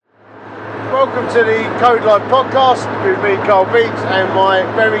welcome to the Code Life podcast with me, Carl Beats, and my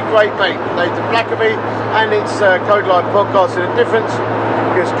very great mate, Nathan Blackaby. And it's Code Life podcast in a difference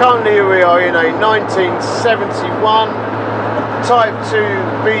because currently we are in a 1971 Type 2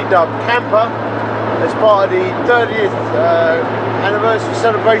 B-Dub camper as part of the 30th anniversary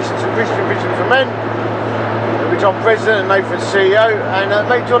celebrations of Christian Vision for Men, which I'm president and Nathan's CEO. And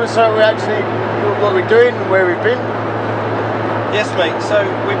mate, do you want to say what we're doing and where we've been? Yes, mate. So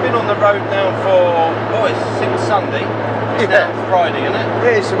we've been on the road now since Sunday. It's now Friday, isn't it?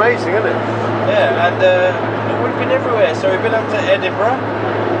 Yeah, it's amazing, isn't it? Yeah, and we've been everywhere. So we've been up to Edinburgh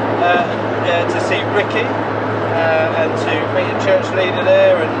to see Ricky and to meet a church leader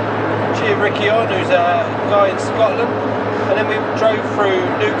there and cheer Ricky on, who's a guy in Scotland. And then we drove through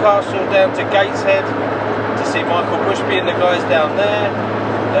Newcastle down to Gateshead to see Michael Bushby and the guys down there.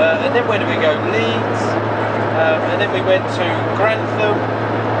 And then where did we go? Leeds. And then we went to Grantham,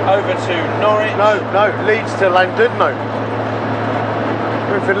 over to Norwich. No, Leeds to Llandudno.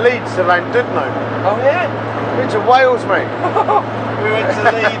 We went from Leeds to Llandudno. Oh yeah? We went to Wales, mate. We went to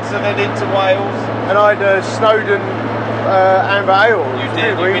Leeds and then into Wales. And I had Snowdon Amber Ale. You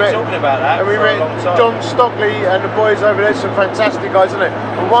did, we've been talking about that for a long time. John Stockley and the boys over there, some fantastic guys, isn't it?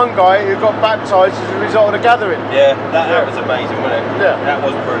 And one guy who got baptised as a result of the gathering. Yeah, that was amazing, wasn't it? Yeah. That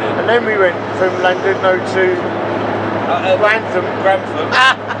was brilliant. And then we went from Llandudno to Grantham.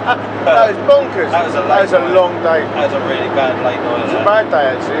 That was bonkers. That was a long day. That was a really bad late night. It was a bad day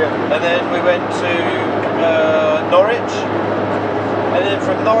actually, yeah. And then we went to Norwich. And then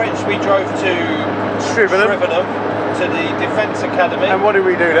from Norwich we drove to Shrivenham to the Defence Academy. And what did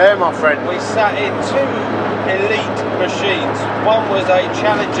we do there, my friend? We sat in two elite machines. One was a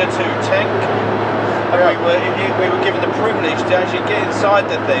Challenger 2 tank. And we were given the privilege to actually get inside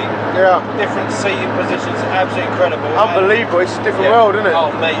the thing. Yeah. Different seating positions, absolutely incredible. Unbelievable, it's a different world, isn't it?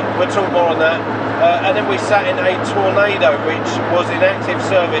 Oh mate, we'll talk more on that. And then we sat in a Tornado, which was in active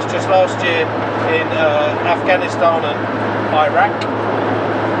service just last year in Afghanistan and Iraq.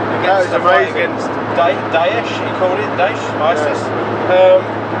 That was amazing. Against Daesh, he called it, Daesh, ISIS.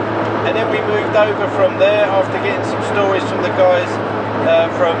 And then we moved over from there after getting some stories from the guys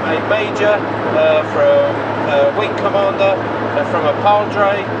from a major, from a wing commander, from a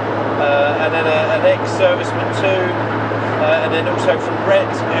padre, and then an ex-serviceman too, and then also from Rhett,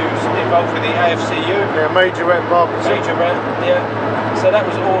 who's involved with the AFCU. Yeah, Major Rhett Parkinson. Major Rhett, yeah. So that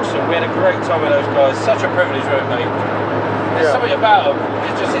was awesome. We had a great time with those guys. Such a privilege, weren't we? There's something about them.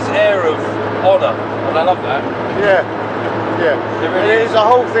 It's just this air of honour, and I love that. Yeah, yeah. There's a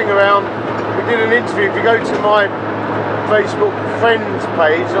whole thing around. We did an interview. If you go to my Facebook friends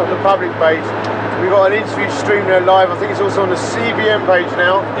page, not the public page, we got an interview streamed there live. I think it's also on the CVM page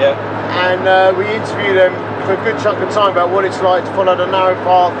now. Yeah. And we interview them for a good chunk of time about what it's like to follow the narrow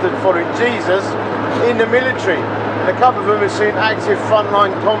path of following Jesus in the military. And a couple of them have seen active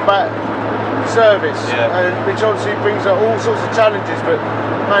frontline combat service, and which obviously brings up all sorts of challenges. But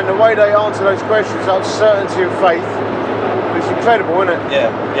man, the way they answer those questions, that certainty of faith, it's incredible, isn't it?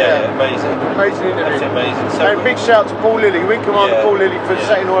 Yeah, amazing. Amazing interview. That's amazing. So and big shout to Paul Lilly, Wing Commander Paul Lilly, for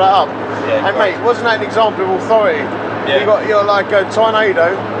setting all that up. Yeah, and mate, wasn't that an example of authority? Yeah. You're like a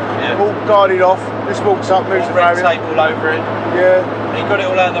tornado, all guarded off, just walks up, moves the red tape all over it. Yeah. He got it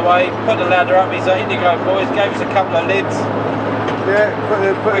all out of the way, put the ladder up, he's like, in you go boys, gave us a couple of lids. Yeah,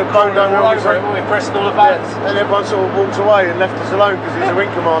 put the phone down all over it, we're pressing all the buttons. And everyone sort of walked away and left us alone because he's a Wing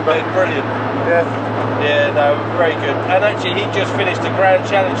Commander. Brilliant. Yeah, no, very good. And actually, he just finished a grand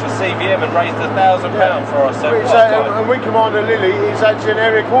challenge for CVM and raised £1,000 for us. So and Wing Commander Lilly is actually an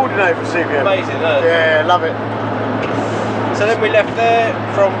area coordinator for CVM. Amazing, isn't it? Yeah, love it. So then we left there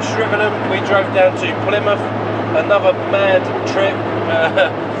from Shrivenham. We drove down to Plymouth. Another mad trip.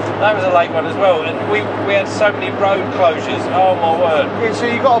 That was a late one as well, and we had so many road closures. Oh my word! Yeah, so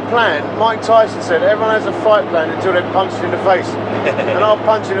you got a plan. Mike Tyson said everyone has a fight plan until they're punched in the face, and our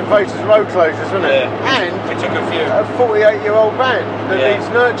punch in the face was road closures, wasn't it? Yeah. And we took a few. A 48-year-old man that needs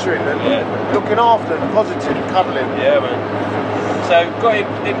nurturing and looking after and positive, cuddling. Yeah, man. So got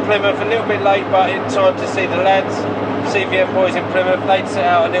in Plymouth a little bit late, but in time to see the lads, CVM boys in Plymouth. They'd set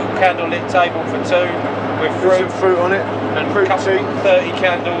out a little candlelit table for two. With fruit on it and fruit tea. 30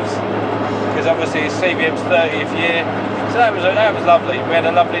 candles, because obviously it's CVM's 30th year, so that was lovely. We had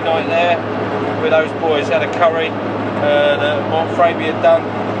a lovely night there with those boys. Had a curry and what Fraby had done.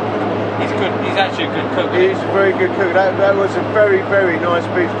 He's actually a good cook. He's a very good cook. That was a very, very nice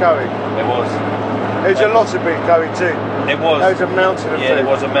beef curry. It was. There's a lot of beef curry too. It was. There was a mountain of food. Yeah, there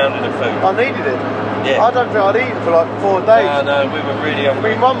was a mountain of food. I needed it. Yeah. I don't think I'd eaten for like 4 days. No, we were really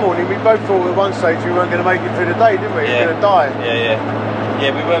hungry. I mean, one morning we both thought at one stage we weren't going to make it through the day, didn't we? We were going to die. Yeah.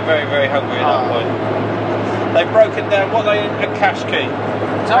 Yeah, we were very, very hungry at that point. They've broken down what they a cash key.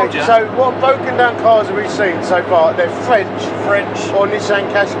 Told you. So what broken down cars have we seen so far? They're French or Nissan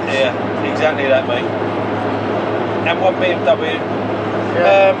Qashqais. Yeah, exactly that, mate. And one BMW.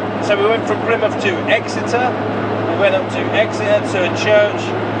 Yeah. So we went from Plymouth to Exeter. We went up to Exeter to a church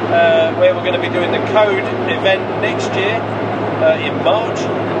where we're going to be doing the Code event next year in March.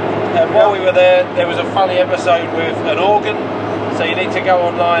 And while we were there was a funny episode with an organ. So you need to go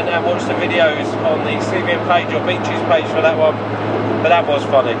online and watch the videos on the CVM page or Beaches page for that one. But that was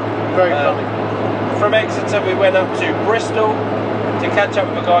funny. Very funny. From Exeter we went up to Bristol to catch up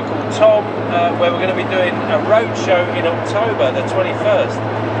with a guy called Tom, where we're going to be doing a road show in October, the 21st.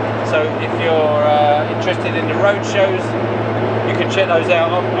 So if you're interested in the road shows, you can check those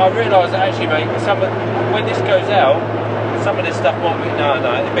out. I realised that actually, mate, when this goes out, some of this stuff might be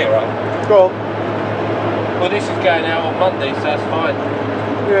it'll be alright. Go on. Well, this is going out on Monday, so that's fine.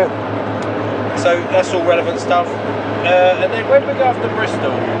 Yeah. So that's all relevant stuff. And then when we go after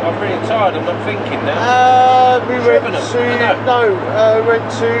Bristol, I'm really tired, I'm not thinking now. We went to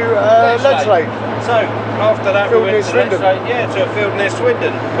Ledgslade. So after that Field we went to Ledgslade, to a field near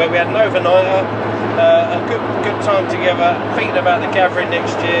Swindon, where we had an overnighter, a good time together, thinking about the gathering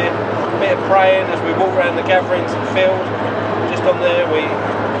next year, a bit of praying as we walk around the gatherings field, just on there,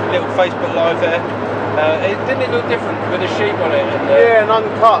 little Facebook live there. Didn't it look different with the sheep on it? And, and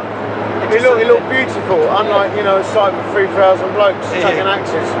uncut. It looked beautiful, unlike, a site with 3,000 blokes taking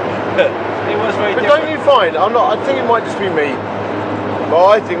axes. It was very But different. don't you find, I think it might just be me, but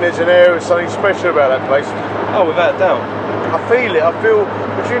I think there's an air of something special about that place. Oh, without a doubt. I feel it,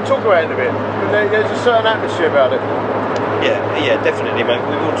 which we can talk about in a bit, but there's a certain atmosphere about it. Yeah, definitely, mate.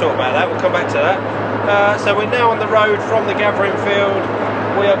 We will talk about that, we'll come back to that. So we're now on the road from the gathering field.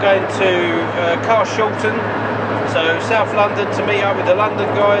 We are going to Carshalton, so South London, to meet up with the London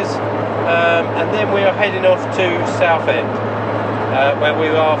guys. And then we are heading off to Southend, where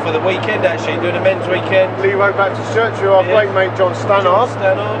we are for the weekend, actually doing a men's weekend. Leeway Baptist Church with our great mate John Stannard.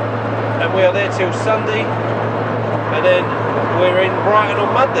 And we are there till Sunday, and then we're in Brighton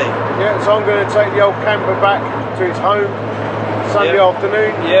on Monday. Yeah, so I'm going to take the old camper back to his home Sunday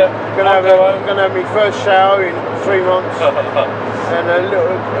afternoon. Yeah, I'm going to have my first shower in 3 months. And a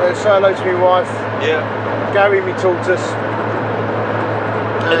little say hello to my wife. Yeah. Gary, me tortoise.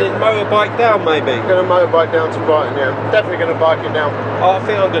 And then motorbike down, maybe? Going to motorbike down to Brighton, yeah. Definitely going to bike it down. I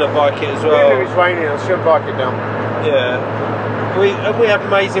think I'm going to bike it as well. Even if it's raining, I'm still bike it down. Yeah. We have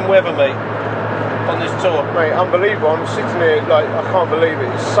amazing weather, mate, on this tour. Mate, unbelievable. I'm sitting here like, I can't believe it.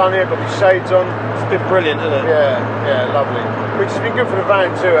 It's sunny, I've got my shades on. It's been brilliant, hasn't it? Yeah, lovely. Which has been good for the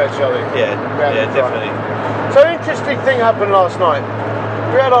van too, actually. Yeah, definitely. So, interesting thing happened last night.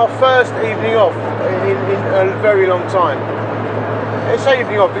 We had our first evening off in a very long time. It's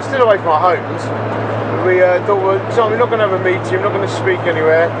evening off, it's still away from our homes. We thought, well, so we're not going to have a meeting, we're not going to speak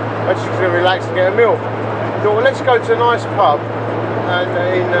anywhere. We're just going to relax and get a meal. We thought, well, let's go to a nice pub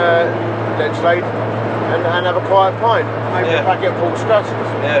in Ledgslade and have a quiet pint. Maybe a packet of Paul Scratches.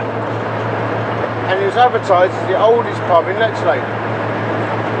 Yeah. And it was advertised as the oldest pub in Ledgslade.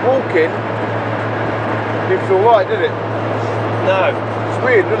 Walking, didn't feel right, did it? No. It's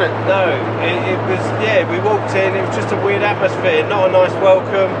weird, wasn't it? No, it was, we walked in, it was just a weird atmosphere, not a nice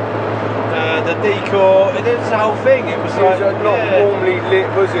welcome. The decor, it was the whole thing, it was like not warmly lit,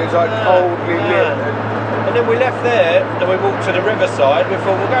 was it? It was like coldly lit. And then we left there and we walked to the riverside. We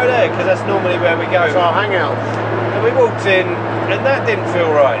thought we'll go there because that's normally where we go. It's our hangout. And we walked in and that didn't feel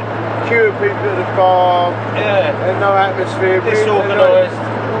right. Queue of people at the bar. Yeah. And no atmosphere. Disorganised.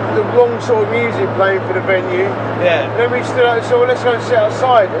 The wrong sort of music playing for the venue. Yeah. Then we stood out, so let's go and sit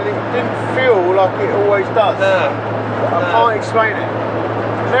outside, and it didn't feel like it always does. No. I can't explain it.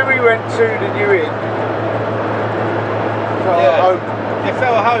 And then we went to the new inn. It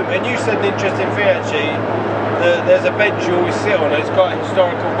felt at home, and you said an interesting thing actually. There's a bench you always sit on. It's got a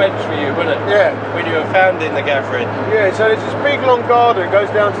historical bench for you, wasn't it? Yeah. When you were founding the gathering. Yeah. So there's this big long garden that goes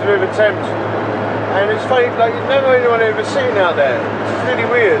down to the River Thames, and it's funny, like you've never anyone ever sitting out there. It's really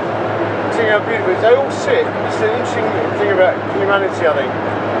weird. Seeing how beautiful it is. They all sit. It's an interesting thing about humanity, I think.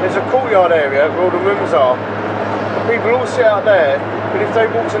 There's a courtyard area where all the rooms are. And people all sit out there, but if they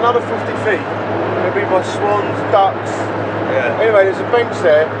walked another 50 feet, there'd be my swans, ducks. Yeah. Anyway, there's a bench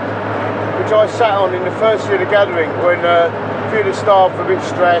there, which I sat on in the first year of the gathering when a few of the staff were a bit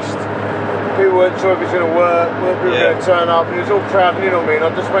stressed. People weren't sure if it was going to work, weren't people going to turn up, and it was all crowding in on me, and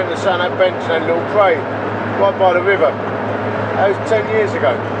I just went and sat on that bench and had a little pray right by the river. That was 10 years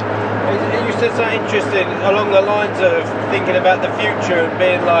ago. You said something interesting along the lines of thinking about the future and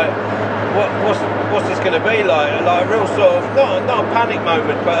being like, what's this going to be like? Like a real sort of not a panic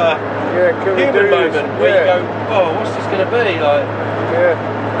moment, but a human moment where you go, oh, what's this going to be like?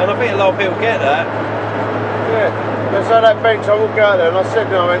 And I think a lot of people get that. And so that bench, I walked out there and I said,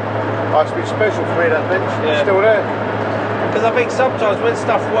 no, I went, oh, it's a bit special for me, that bench. It's still there. Because I think sometimes when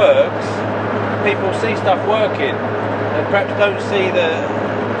stuff works, people see stuff working and perhaps don't see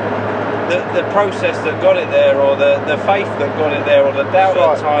the process that got it there, or the faith that got it there, or the doubt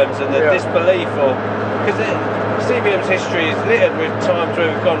at times, and the disbelief, or because CBM's history is littered with times where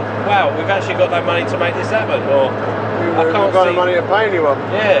we've gone, wow, we've actually got no money to make this happen, or I can't got no money to pay anyone.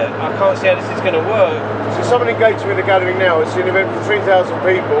 I can't see how this is going to work. So someone engaged with the gathering now. It's an event for 3,000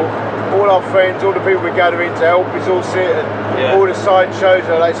 people. All our friends, all the people we gather in to help us all sit, and all the side shows.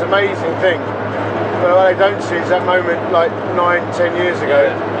 It's an amazing thing. But what they don't see is that moment like 9-10 years ago.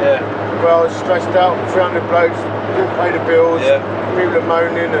 Where I was stressed out, 300 blokes, didn't pay the bills, people are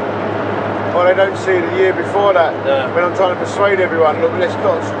moaning, and what they don't see the year before that, when I'm trying to persuade everyone, look, let's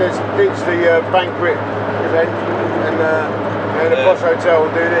ditch the banquet event and the Posh Hotel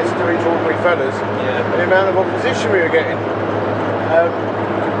and do this to each ordinary fellas. And the amount of opposition we were getting.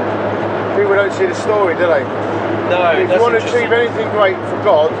 People don't see the story, do they? No. If you want to achieve anything great for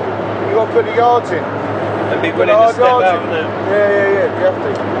God, you've got to put the yards in. And be willing to step out, isn't it? You have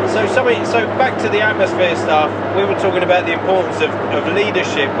to. So back to the atmosphere stuff. We were talking about the importance of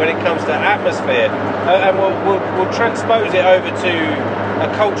leadership when it comes to atmosphere, and we'll transpose it over to a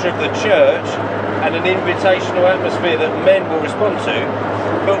culture of the church and an invitational atmosphere that men will respond to.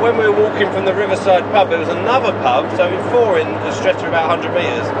 But when we were walking from the Riverside pub, there was another pub, so 4 in a stretch of about 100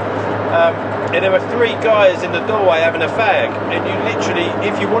 metres. And there were 3 guys in the doorway having a fag, and you literally,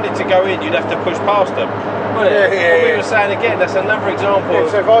 if you wanted to go in, you'd have to push past them. What we were saying again, that's another example.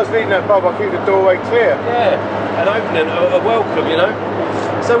 So if I was leading that pub, I'd keep the doorway clear. An opening, a welcome, you know.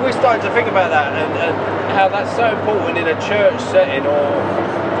 So we started to think about that, and how that's so important in a church setting, or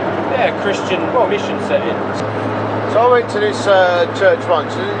a Christian mission setting. So I went to this church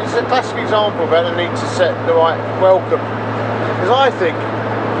once, and it's a classic example about the need to set the right welcome. Because I think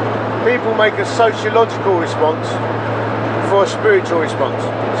people make a sociological response for a spiritual response.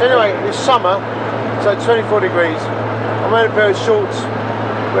 So anyway, it's summer, so 24 degrees. I'm wearing a pair of shorts,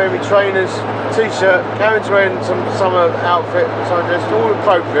 wearing my trainers, t-shirt. Karen's wearing some summer outfit, so I'm dressed all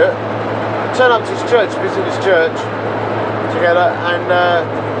appropriate. I turn up to this church, visit this church together, and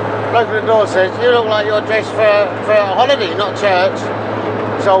bloke at the door says, "You look like you're dressed for a holiday, not church."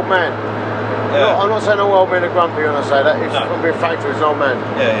 This old man. I'm not saying all old men are grumpy when I say that. It's going to be a factor, it's an old man.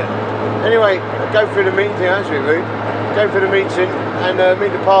 Anyway, I go through the meeting, that's a bit rude. Go through the meeting and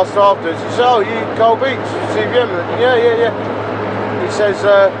meet the pastor afterwards. He says, "Oh, you Carl Beats, CBM?" Yeah. He says,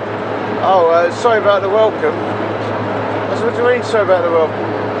 sorry about the welcome." I said, "What do you mean, sorry about the welcome?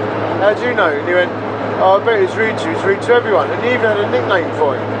 How do you know?" And he went, "Oh, I bet it's rude to you, it's rude to everyone." And he even had a nickname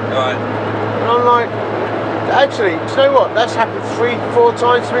for him. And I'm like, actually, do you know what? That's happened 3-4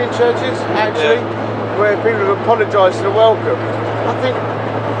 times to me in churches, actually, where people have apologised for the welcome. I think,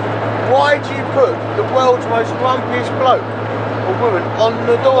 why do you put the world's most grumpiest bloke or woman on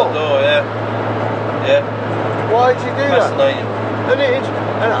the door? Why do you do that? Fascinating.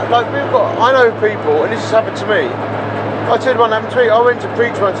 I know people, and this has happened to me. I tell you one happened to me. I went to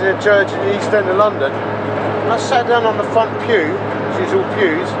preach once in a church in the East End of London, and I sat down on the front pew. She's all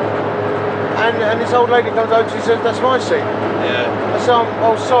pews. And this old lady comes over, she says, "That's my seat." I said,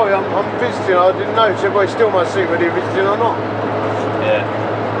 "Oh, sorry, I'm visiting, I didn't know." She said, "Well, it's still my seat whether you're visiting or not."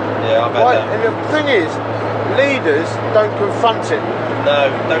 I've had that. And the thing is, leaders don't confront it. No,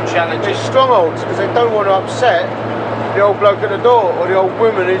 don't challenge it. They're strongholds because they don't want to upset the old bloke at the door or the old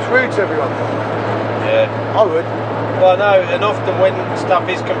woman who's rude to everyone. I would. Well, no, and often when stuff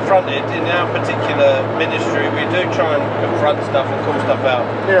is confronted in our particular ministry, we do try and confront stuff and call stuff out.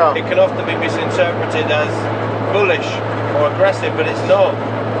 It can often be misinterpreted as bullish or aggressive, but it's not.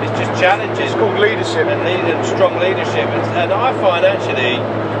 It's just challenges. It's called leadership. And strong leadership. And I find actually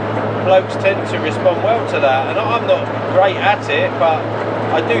blokes tend to respond well to that. And I'm not great at it, but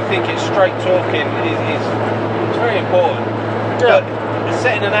I do think it's straight talking is very important. But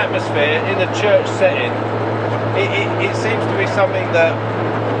setting an atmosphere in a church setting, it seems to be something that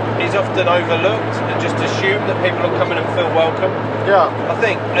is often overlooked and just assumed that people will come in and feel welcome. I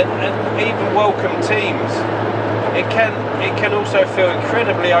think, and even welcome teams, it can also feel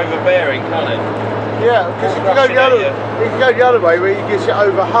incredibly overbearing, can't it? Because you can go the other way where you get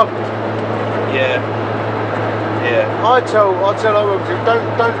over hugged. I tell other people,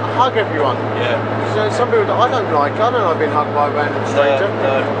 don't hug everyone. So some people I don't like being hugged by a random stranger.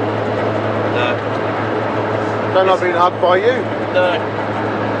 No. Don't like being hugged by you. No.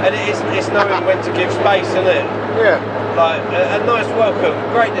 And it's knowing when to give space, isn't it? Yeah. Like a nice welcome,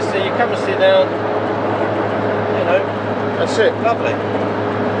 great to see you. Come and sit down. You know, That's it. lovely.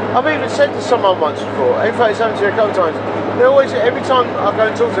 I've even said to someone once before, in fact it's happened to me a couple of times, they always, every time I go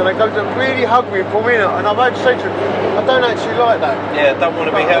and talk to them, they go to really hug me and pull me in, and I've had to say to them, I don't actually like that. Yeah, don't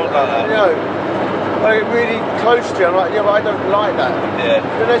want to be held like that. You know, I get really close to you, I'm like, yeah, but I don't like that. Yeah.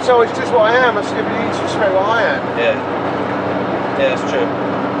 And they say, oh, it's just what I am. I said, yeah, but you need to respect what I am. Yeah. Yeah, it's true.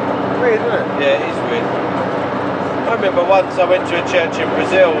 Weird, isn't it? Yeah, it is weird. I remember once I went to a church in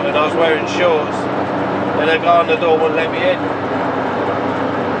Brazil and I was wearing shorts, and a guy on the door wouldn't let me in.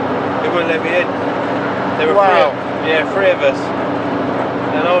 He wouldn't let me in. There were three of us,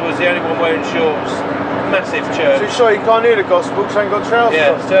 and I was the only one wearing shorts. Massive church. So you sure you can't hear the gospel because I ain't got trousers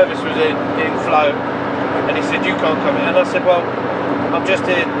Yeah, on? service was in flow, and he said, you can't come in. And I said, well, I'm just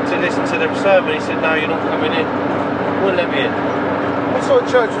here to listen to the sermon. He said, no, you're not coming in. Wouldn't let me in. What sort of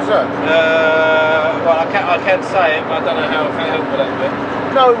church was that? Well, I can say it, but I don't know how it helped with that bit.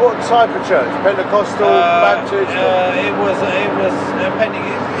 No, what type of church? Pentecostal, Baptist? It was a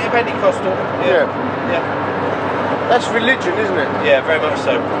Pentecostal. Yeah. Yeah. That's religion, isn't it? Yeah, very much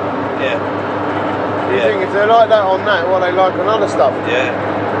so. Yeah. You think if they're like that on that, what they like on other stuff? Yeah.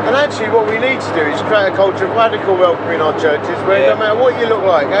 And actually what we need to do is create a culture of radical welcome in our churches where it doesn't matter what you look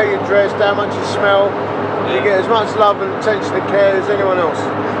like, how you're dressed, how much you smell, you get as much love and attention and care as anyone else.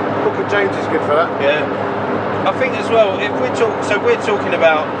 Book of James is good for that. Yeah. I think as well, if we're talking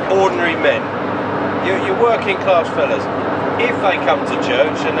about ordinary men, your working class fellas, if they come to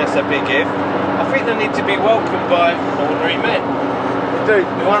church, and that's a big if, I think they need to be welcomed by ordinary men.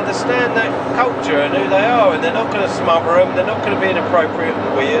 Who understand that culture and who they are, and they're not going to smother them, they're not going to be inappropriate and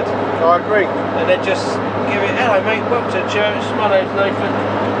weird. I agree. And they just give it, hello mate, welcome to church, my name's Nathan,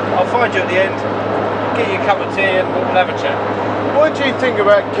 I'll find you at the end, get you a cup of tea and we'll have a chat. What do you think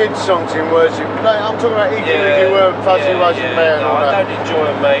about kids' songs in worship? Like, I'm talking about Iggy Wiggy Worm, Fuzzy Wuzzy Bear and all that. I don't enjoy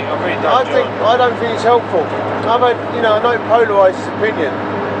them, mate, I really don't enjoy them. I don't think it's helpful. I've had, I know it polarises opinion.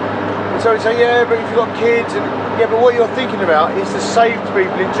 So we say, yeah, but if you've got kids, and yeah, but what you're thinking about is the saved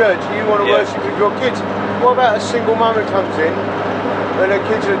people in church. You want to worship with your kids. What about a single mum who comes in and her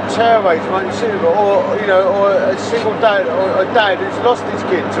kids are terrorised, like you said, or a single dad or a dad who's lost his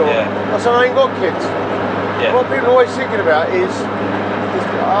kids, or someone ain't got kids. Yeah. What people are always thinking about is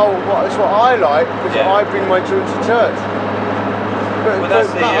it's what I like because I bring my children to church. But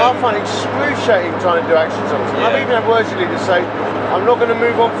I find it excruciating trying to do action songs. Yeah. I've even had worship leaders say, I'm not going to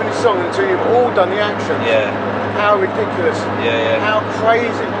move on from this song until you've all done the actions. Yeah. How ridiculous. Yeah. How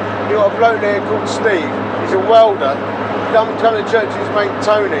crazy. You've got a bloke there called Steve. He's a welder. Come to church with his mate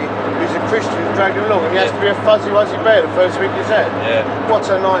Tony, who's a Christian, dragged along, and he has to be a Fuzzy Wuzzy Bear the first week he's there. Yeah. What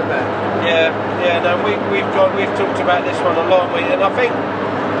a nightmare. Yeah. No, we've talked about this one a lot, and I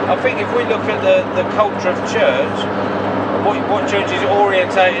think if we look at the culture of church, what church is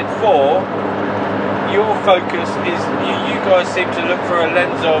orientated for, your focus is, you guys seem to look through a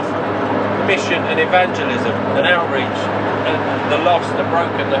lens of mission and evangelism and outreach and the lost, the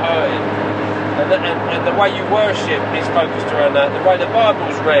broken, the hurting, and the way you worship is focused around that, the way the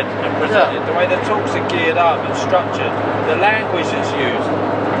Bible's read and presented, the way the talks are geared up and structured, the language that's used,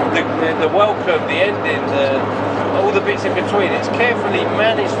 the welcome, the ending, all the bits in between. It's carefully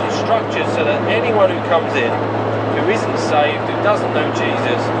managed and structured so that anyone who comes in who isn't saved, who doesn't know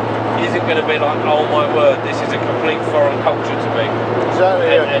Jesus, isn't going to be like, oh my word, this is a complete foreign culture to me.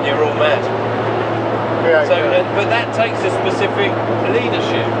 Exactly. And you're all mad. Yeah. But that takes a specific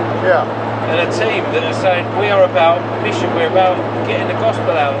leadership. Yeah. And a team that are saying, we are about mission, we're about getting the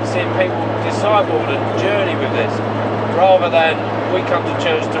gospel out and seeing people discipled and journey with this, rather than we come to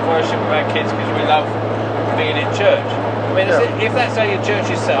church to worship with our kids because we love being in church. I mean, if that's how your church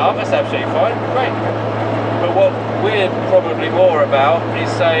is set up, that's absolutely fine, great. But what we're probably more about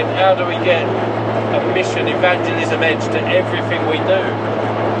is saying, how do we get a mission evangelism edge to everything we do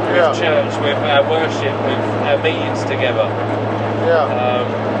with church, with our worship, with our meetings together.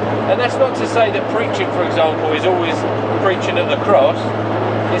 And that's not to say that preaching, for example, is always preaching at the cross.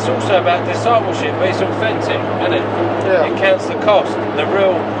 It's also about discipleship, but it's authentic, isn't it? It counts the cost, the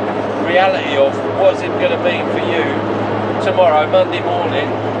real reality of what's it going to mean for you tomorrow, Monday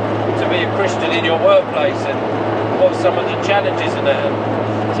morning, to be a Christian in your workplace, and what some of the challenges in that.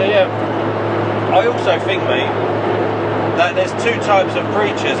 So I also think, mate, that there's two types of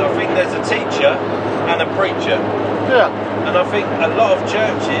preachers. I think there's a teacher and a preacher. And I think a lot of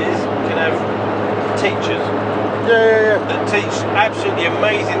churches can have teachers that teach absolutely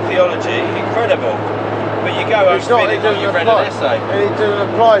amazing theology, incredible. But you go home feeling like you've read an essay. And it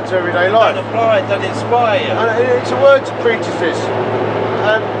doesn't apply to everyday life. It doesn't apply, it doesn't inspire you. And it's a word to preachers, this.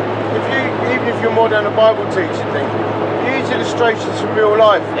 even if you're more down the Bible teaching thing, use illustrations from real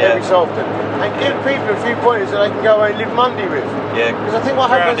life every so often, and give people a few pointers that they can go away and live Monday with. Yeah. Because I think what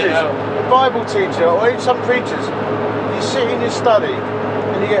happens is, the Bible teacher, or even some preachers, you sit in your study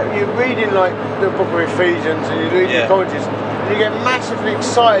and you're reading like the book of Ephesians and you're reading the commentaries, and you get massively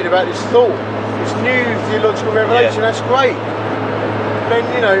excited about this thought, this new theological revelation. That's great. Then,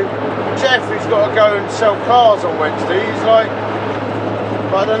 you know, Jeff, who's got to go and sell cars on Wednesday, he's like,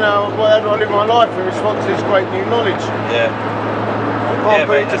 I don't know, how do I live my life in response to this great new knowledge? Yeah. I can't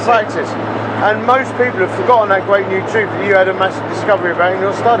put it into practice. And most people have forgotten that great new truth that you had a massive discovery about in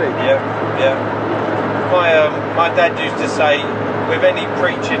your study. Yeah, yeah. My dad used to say, with any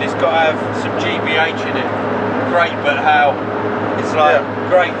preaching, it's got to have some GBH in it. Great, but how? It's like,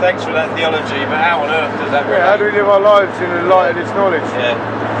 great, thanks for that theology, but how on earth does that relate? How do we live our lives in the light of this knowledge? Yeah.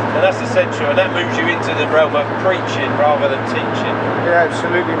 And that's essential, and that moves you into the realm of preaching rather than teaching. Yeah,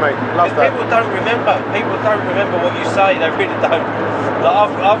 absolutely, mate. Love that. People don't remember. People don't remember what you say. They really don't. Like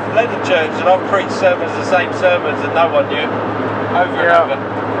I've led a church and I've preached sermons, the same sermons, and no one knew. Over and over.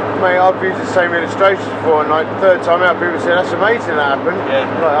 Mate, I've used the same illustrations before, and like third time out, people say that's amazing that happened. Yeah.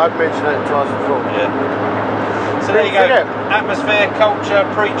 Like I've mentioned that twice before. Yeah. So there you go. Atmosphere, culture,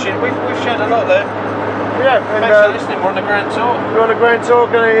 preaching. We've shared a lot there. Yeah, and thanks for listening. We're on the Grand Tour. We're on the Grand Tour,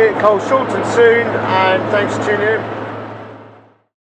 going to hit Cole Shorten soon, and thanks for tuning in.